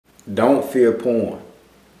Don't fear porn.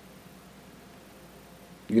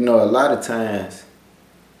 You know, a lot of times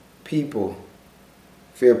people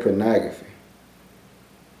fear pornography.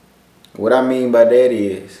 What I mean by that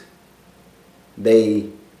is they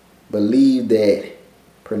believe that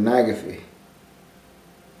pornography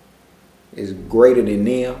is greater than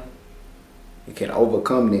them. It can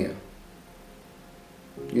overcome them.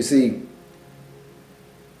 You see,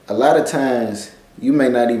 a lot of times you may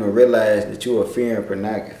not even realize that you are fearing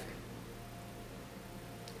pornography.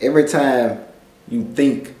 Every time you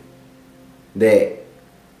think that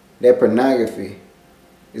pornography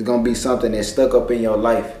is going to be something that's stuck up in your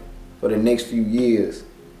life for the next few years,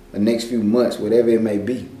 the next few months, whatever it may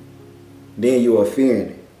be, then you are fearing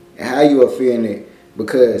it. And how you are fearing it?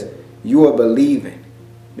 Because you are believing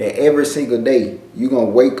that every single day you're going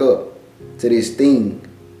to wake up to this thing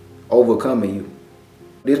overcoming you.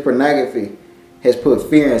 This pornography has put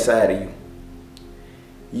fear inside of you.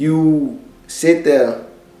 You sit there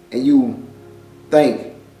and you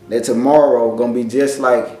think that tomorrow going to be just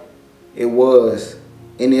like it was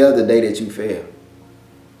any other day that you failed.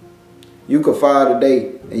 You could fall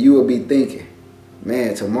today and you will be thinking,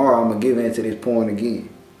 man, tomorrow I'm going to give in to this porn again.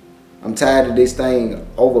 I'm tired of this thing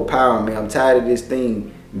overpowering me. I'm tired of this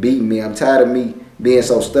thing beating me. I'm tired of me being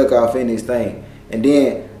so stuck off in this thing. And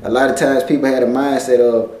then a lot of times people had a mindset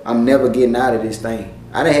of, I'm never getting out of this thing.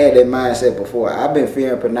 I done had that mindset before. I've been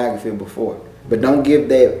fearing pornography before. But don't give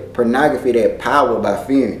that pornography that power by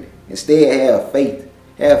fearing it. Instead, have faith.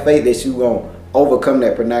 Have faith that you're going to overcome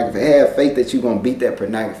that pornography. Have faith that you're going to beat that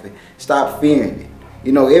pornography. Stop fearing it.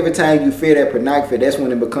 You know, every time you fear that pornography, that's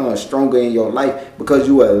when it becomes stronger in your life, because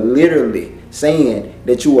you are literally saying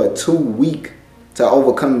that you are too weak to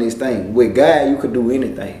overcome this thing. With God, you could do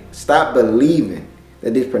anything. Stop believing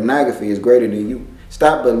that this pornography is greater than you.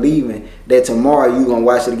 Stop believing that tomorrow you're going to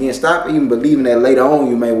watch it again. Stop even believing that later on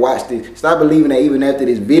you may watch this. Stop believing that even after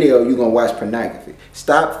this video you're going to watch pornography.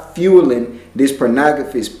 Stop fueling this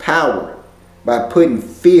pornography's power by putting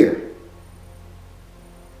fear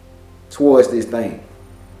towards this thing.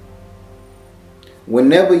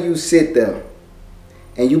 Whenever you sit there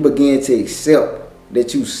and you begin to accept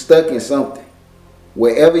that you stuck in something,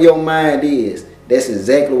 wherever your mind is, that's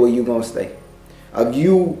exactly where you're going to stay. Of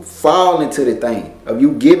you falling to the thing, of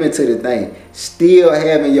you giving to the thing, still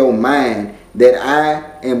having your mind that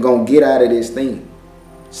I am going to get out of this thing.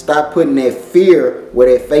 Stop putting that fear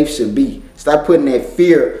where that faith should be. Stop putting that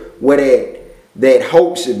fear where that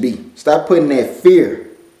hope should be. Stop putting that fear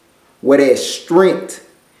where that strength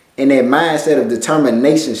and that mindset of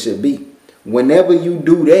determination should be. Whenever you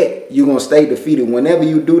do that, you're going to stay defeated. Whenever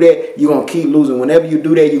you do that, you're going to keep losing. Whenever you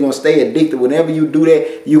do that, you're going to stay addicted. Whenever you do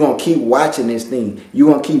that, you're going to keep watching this thing.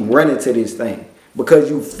 You're going to keep running to this thing because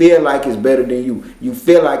you feel like it's better than you. You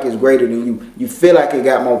feel like it's greater than you. You feel like it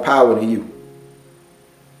got more power than you.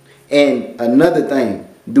 And another thing,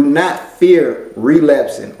 do not fear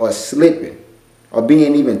relapsing or slipping or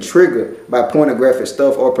being even triggered by pornographic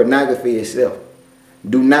stuff or pornography itself.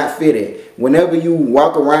 Do not fear that. Whenever you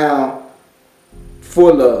walk around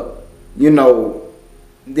full of,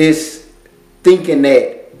 this thinking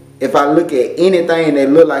that if I look at anything that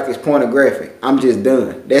look like it's pornographic, I'm just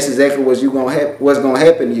done. That's exactly what's going to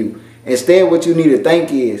happen to you. Instead, what you need to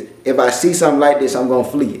think is, if I see something like this, I'm going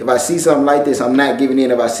to flee. If I see something like this, I'm not giving in.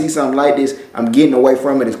 If I see something like this, I'm getting away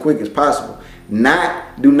from it as quick as possible.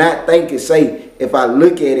 Do not think and say, if I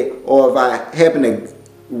look at it or if I happen to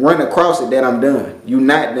run across it, that I'm done. You're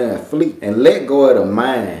not done. Flee. And let go of the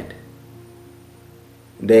mind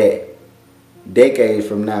that decades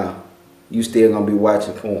from now, you still going to be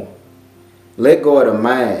watching porn. Let go of the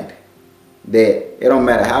mind that it don't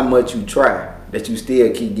matter how much you try, that you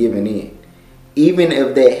still keep giving in. Even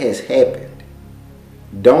if that has happened,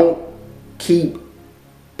 don't keep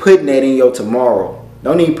putting that in your tomorrow.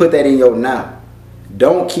 Don't even put that in your now.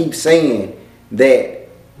 Don't keep saying that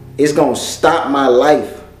it's going to stop my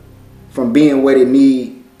life from being what it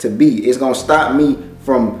need to be. It's going to stop me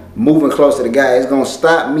from moving closer to God. It's going to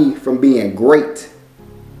stop me from being great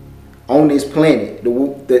on this planet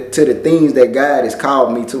to the things that God has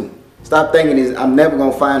called me to. Stop thinking I'm never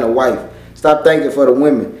going to find a wife. Stop thinking for the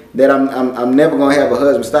women that I'm never going to have a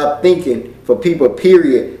husband. Stop thinking for people,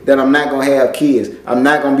 period, that I'm not going to have kids. I'm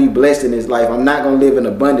not going to be blessed in this life. I'm not going to live in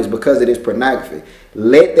abundance because of this pornography.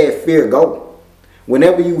 Let that fear go.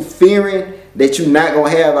 Whenever you fearing that you're not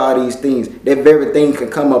going to have all these things, that very thing can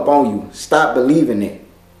come up on you. Stop believing it.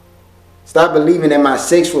 Stop believing that my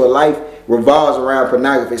sexual life revolves around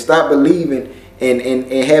pornography. Stop believing and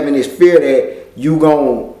having this fear that you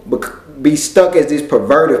going to be stuck as this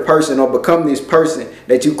perverted person or become this person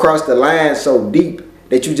that you cross the line so deep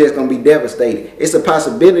that you just going to be devastated. It's a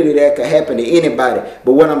possibility that could happen to anybody.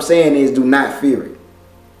 But what I'm saying is, do not fear it.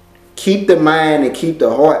 Keep the mind and keep the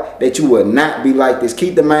heart that you will not be like this.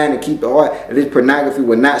 Keep the mind and keep the heart that this pornography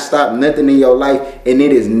will not stop nothing in your life. And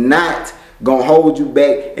it is not going to hold you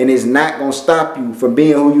back. And it's not going to stop you from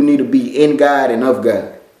being who you need to be in God and of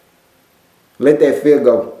God. Let that fear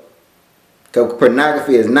go. Because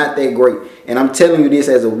pornography is not that great. And I'm telling you this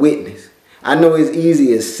as a witness. I know it's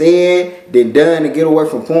easier said than done to get away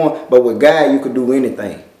from porn. But with God, you can do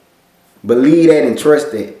anything. Believe that and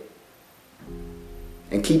trust that.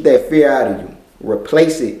 And keep that fear out of you.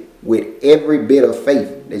 Replace it with every bit of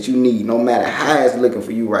faith that you need, no matter how it's looking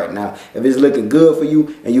for you right now. If it's looking good for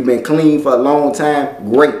you and you've been clean for a long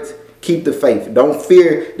time, great. Keep the faith. Don't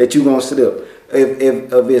fear that you're going to slip.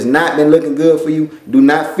 If it's not been looking good for you, do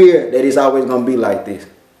not fear that it's always going to be like this.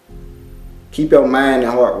 Keep your mind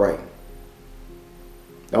and heart right.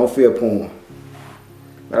 Don't fear porn.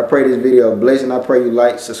 But I pray this video a blessing. I pray you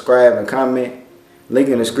like, subscribe, and comment. Link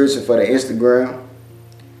in the description for the Instagram.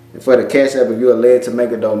 And for the Cash App if you are led to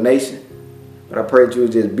make a donation. But I pray that you will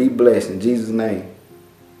just be blessed in Jesus' name.